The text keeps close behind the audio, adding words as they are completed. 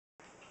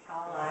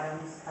All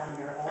items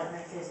under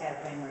ordinances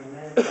have been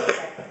removed for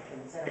second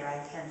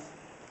consideration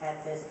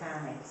at this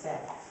time,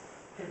 except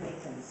to be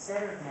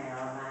considered now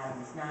on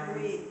items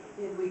 9.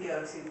 Did we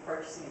go to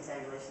purchasing and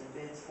tabulation of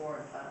bids 4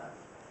 and 5?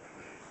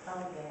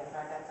 Oh, yes,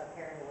 I got so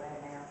carried away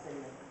now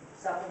in the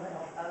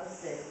supplemental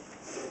postage.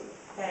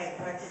 Okay,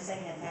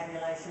 purchasing and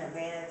tabulation of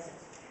bids,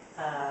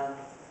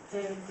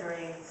 2,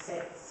 3,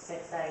 6,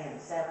 6A, and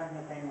 7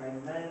 have been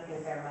removed.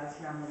 Is there a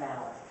motion on the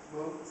ballot?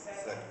 Move.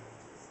 Second.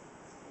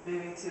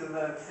 Moving to a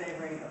vote,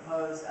 favoring,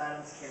 opposed,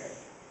 items carried.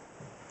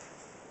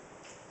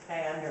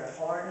 Okay, under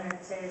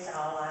ordinances,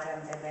 all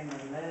items have been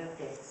removed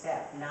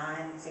except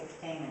 9,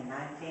 16, and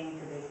 19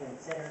 to be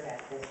considered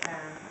at this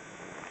time.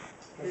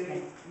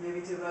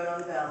 Moving to a vote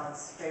on the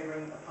balance,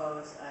 favoring,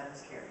 opposed,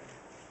 items carried.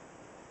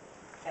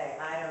 Okay,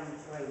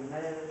 items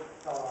removed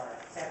for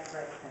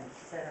separate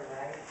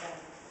consideration.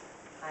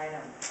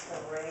 Item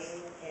 3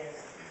 is,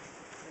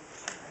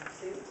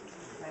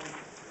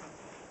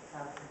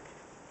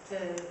 2,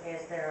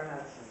 is there a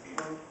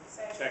motion? Move.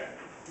 Second.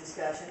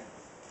 Discussion.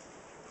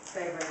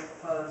 Favoring,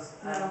 opposed,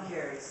 item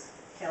carries.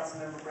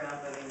 Councilmember Brown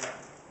voting no.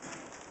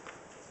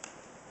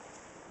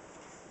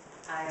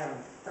 Item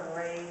 3,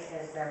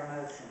 is there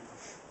a motion?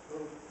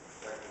 Move.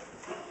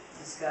 Second.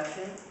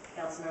 Discussion.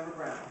 Councilmember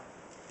Brown.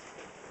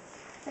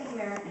 Thank you,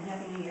 Mayor, and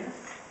Happy New Year.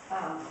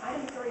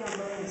 Item 3 on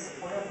voting in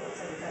support of, looks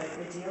like we've got a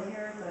good deal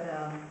here, but I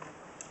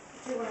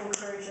do want to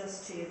encourage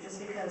us to, just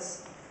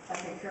because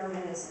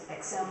procurement is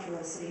exempt from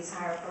the city's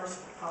hire first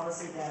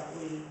policy, that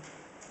we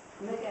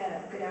make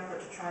a good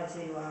effort to try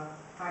to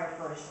hire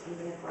first,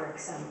 even if we're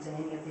exempt in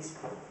any of these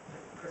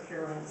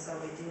procurements. So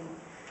we do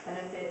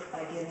benefit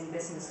by giving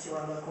business to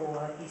our local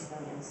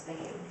Eastonians. Thank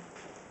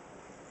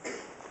you.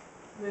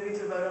 Moving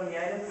to a vote on the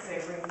item,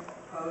 favoring,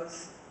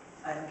 opposed,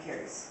 item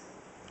carries.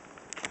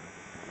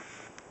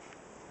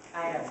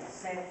 Item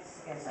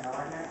 6 is an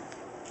ordinance.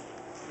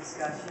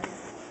 Discussion.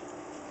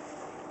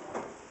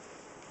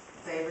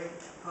 Favoring,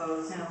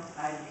 opposed, No.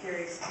 item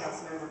carries.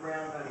 Councilmember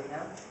Brown voting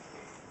no.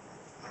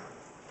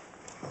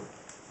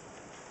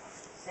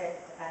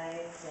 6A,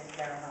 is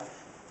there a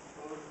motion?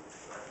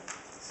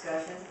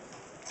 Discussion.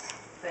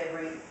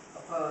 Favoring,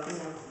 opposed,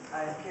 No.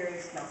 item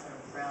carries.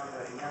 Councilmember Brown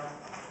voting no.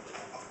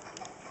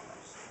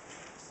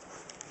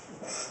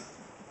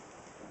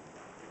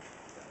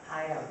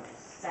 Item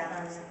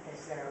 7,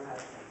 is there a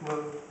motion?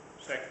 Move.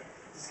 Second.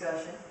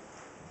 Discussion.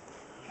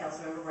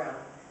 Councilmember Brown.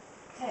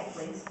 Tag,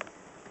 please.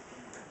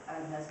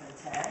 Item has been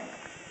tagged.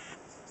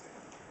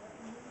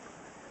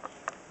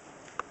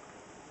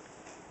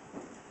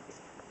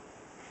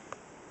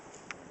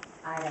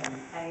 Item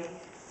 8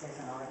 is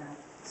an ordinance.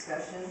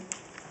 Discussion.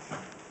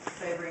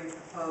 Favoring,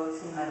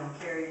 opposed, item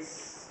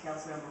carries.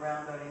 Councilmember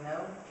Brown voting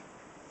no.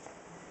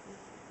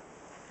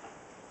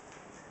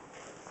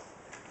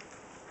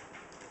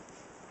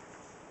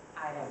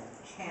 Item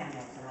 10 is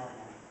an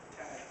ordinance.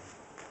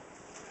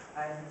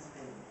 Item has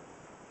been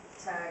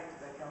tagged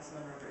by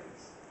Councilmember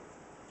Rodriguez.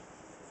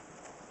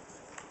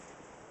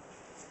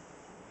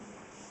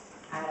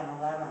 Item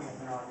 11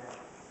 is an ordinance.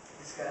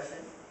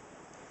 Discussion.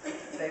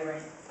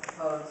 Favoring,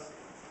 opposed,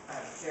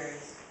 item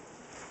carries.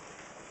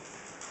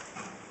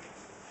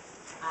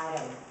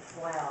 Item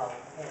 12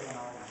 is an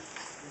ordinance.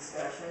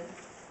 Discussion.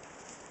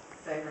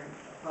 Favoring,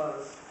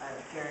 opposed,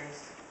 item carries.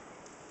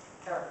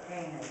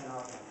 13 is an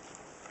ordinance.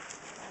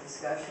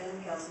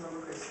 Discussion.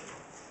 Councilmember Christie.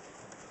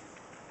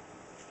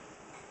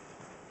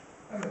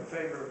 I'm in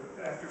favor of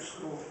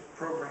after-school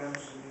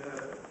programs and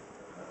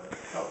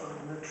helping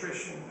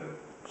nutrition of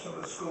some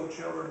of the school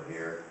children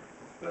here,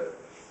 but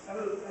I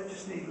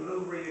just need a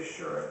little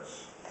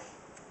reassurance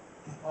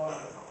on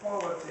the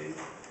quality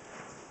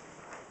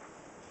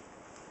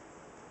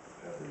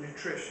of the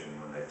nutrition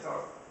when they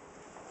talk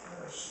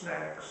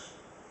snacks.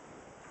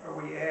 Are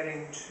we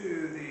adding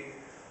to the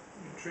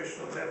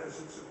nutritional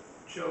deficits of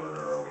children,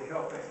 or are we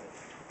helping?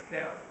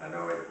 Now, I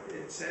know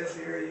it says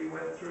here you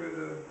went through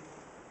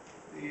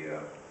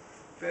the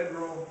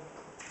federal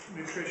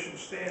nutrition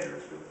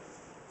standards, but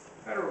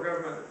the federal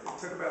government, it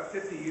took about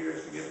 50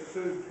 years to get the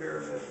food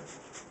pyramid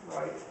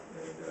right,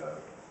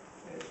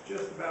 and it's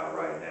just about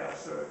right now.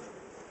 So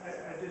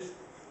I just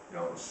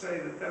don't say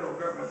the federal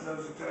government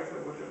knows exactly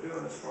what they're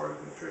doing as far as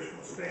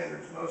nutritional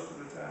standards most of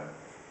the time.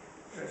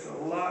 There's a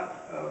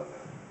lot of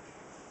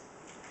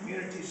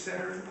community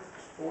centers,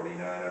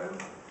 49 of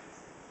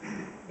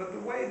them, but the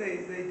way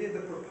they did the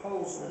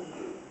proposal,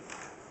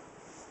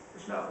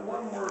 there's not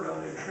one word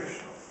on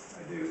nutritional.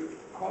 I do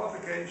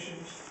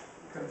qualifications,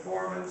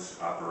 conformance,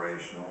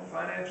 operational,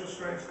 financial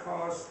strength,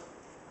 cost,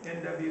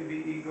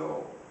 NWBE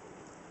goal.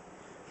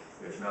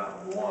 There's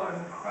not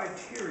one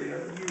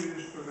criteria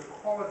used for the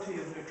quality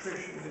of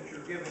nutrition that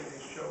you're giving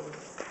these children.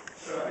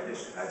 So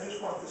I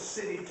just want the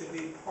city to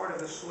be part of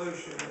the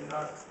solution and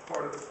not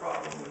part of the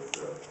problem with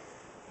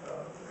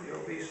the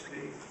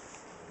obesity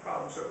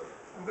problem. So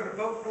I'm going to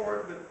vote for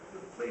it,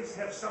 but please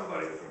have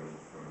somebody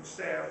from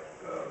staff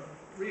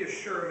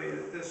reassure me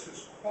that this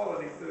is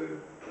quality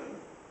food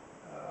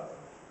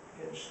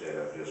instead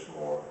of just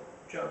more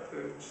junk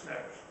food and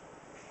snacks.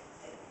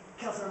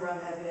 Councilmember, I'm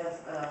happy to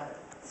have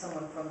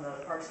someone from from the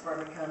Parks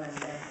Department come and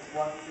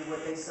walk you through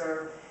what they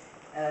serve.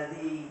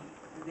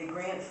 The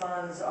grant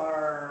funds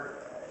are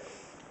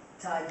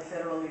tied to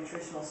federal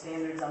nutritional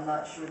standards. I'm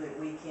not sure that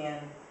we can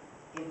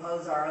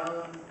impose our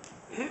own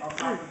on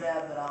top of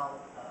that, but I'll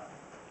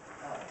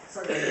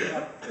certainly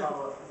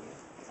follow up with you.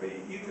 But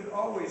you could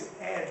always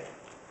add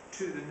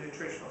to the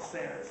nutritional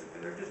standards.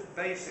 If they're just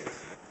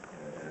basics.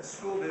 In a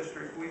school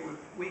district,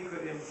 we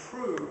could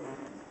improve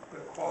the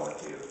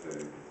quality of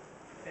food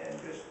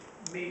and just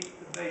meet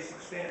the basic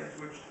standards,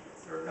 which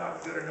are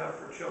not good enough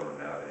for children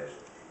nowadays.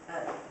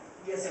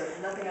 Yes, sir.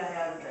 Nothing I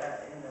have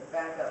in the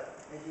backup,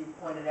 as you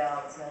pointed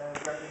out,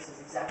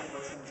 references exactly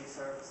what's going to be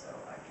served, so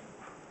I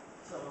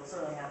can we'll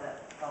certainly have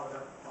that followed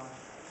up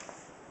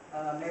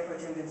on. Mayor Pro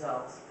Tem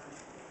Gonzalez.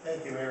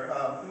 Thank you, Mayor.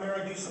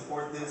 Mayor, I do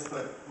support this,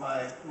 but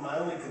my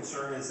only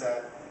concern is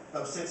that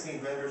of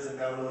 16 vendors that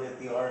downloaded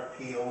the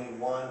RFP, only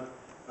one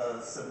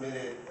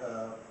submitted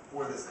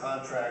for this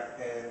contract.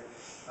 And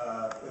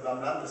if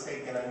I'm not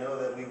mistaken, I know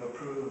that we've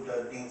approved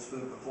Dean's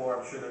Food before.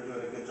 I'm sure they're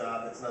doing a good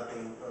job. It's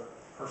nothing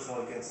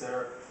personal against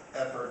their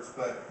efforts,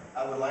 but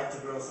I would like to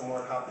grow some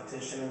more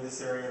competition in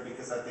this area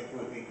because I think it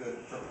would be good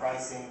for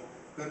pricing,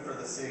 good for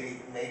the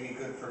city, maybe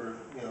good for,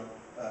 you know,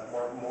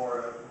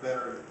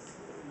 better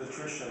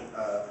nutrition.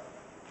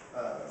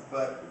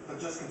 But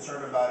just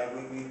concerned about it.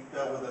 We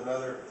dealt with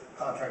another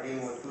contract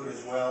dealing with food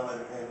as well,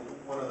 and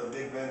one of the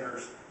big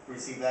vendors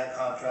received that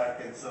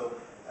contract. And so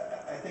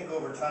I think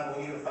over time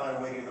we need to find a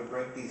way to either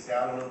break these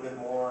down a little bit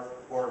more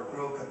or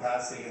grow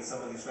capacity in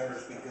some of these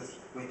vendors, because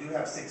we do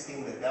have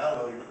 16 that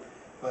downloaded,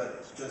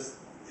 but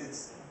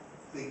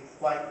they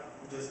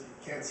just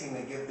can't seem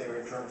to get there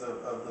in terms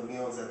of the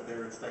meals that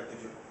they're expected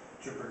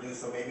to produce.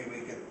 So maybe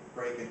we could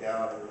break it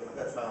down.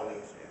 That's my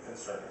only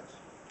concern,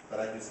 but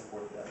I do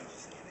support that.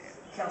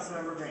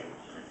 Councilmember Green.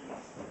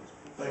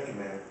 Thank you,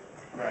 Mayor.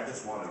 Mayor, I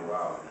just want to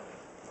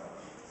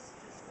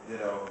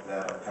ditto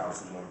that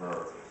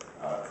Councilmember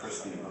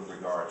Christie with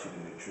regard to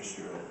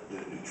the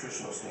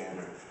nutritional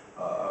standard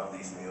of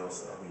these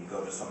meals. When you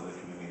go to some of the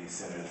community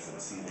centers and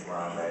see the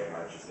brown bag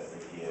lunches that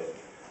they get,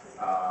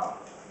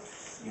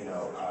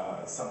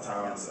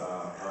 sometimes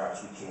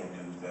perhaps we can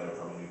do better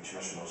from a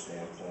nutritional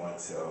standpoint.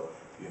 So,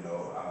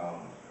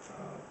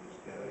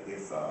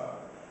 if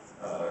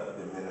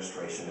the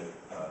administration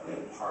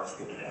in parts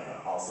could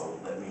also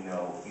let me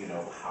know,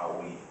 how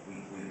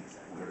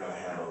we're going to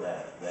handle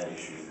that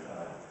issue.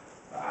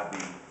 I'd be,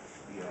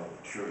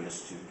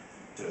 curious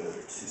to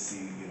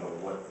see,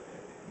 what,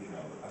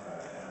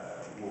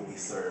 will be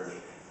served.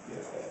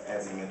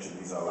 As you mentioned,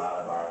 these are a lot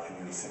of our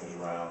community centers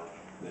around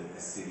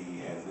the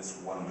city, and this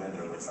one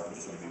vendor looks like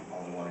it's going to be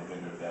only one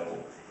vendor that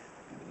will,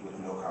 with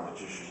no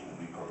competition, will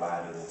be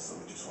provided. And so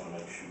we just want to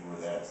make sure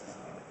that,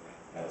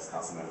 as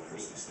Councilmember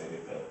Christie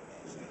stated, that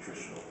the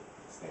nutritional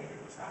standard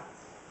is high.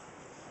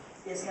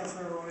 Yes,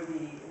 Councilmember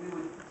Ruby, we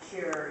would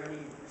share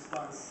any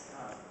response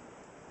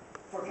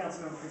for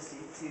Councilmember Christie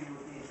to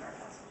the entire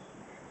council.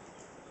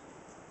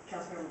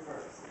 Councilmember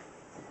Burks.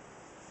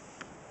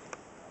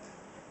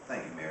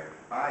 Thank you, Mayor.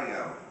 I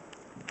am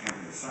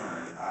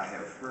concerned. I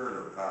have heard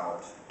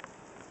about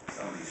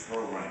some of these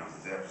programs,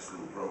 these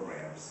after-school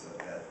programs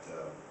that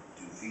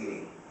do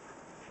feeding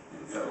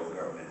the federal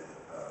government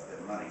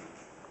their money.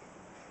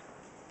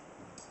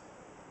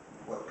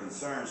 What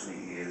concerns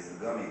me is the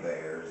gummy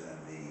bears and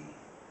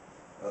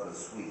the other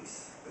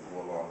sweets that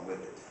go along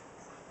with it.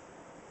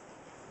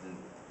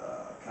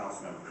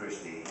 Councilmember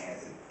Christie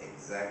has it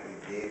exactly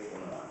dead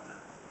on.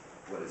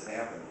 What has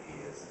happened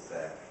is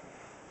that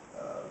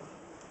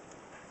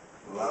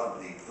a lot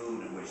of the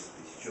food in which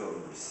these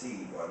children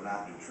receive are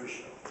not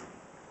nutritional.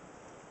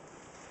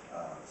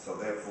 So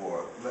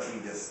therefore, let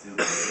me just do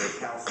this.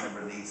 The council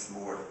member needs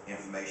more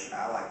information.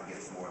 I like to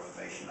get some more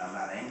information. I'm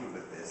not angry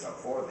with this. I'm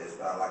for this,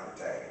 but I like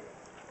to tag it.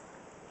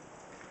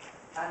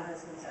 Item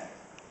has been tagged.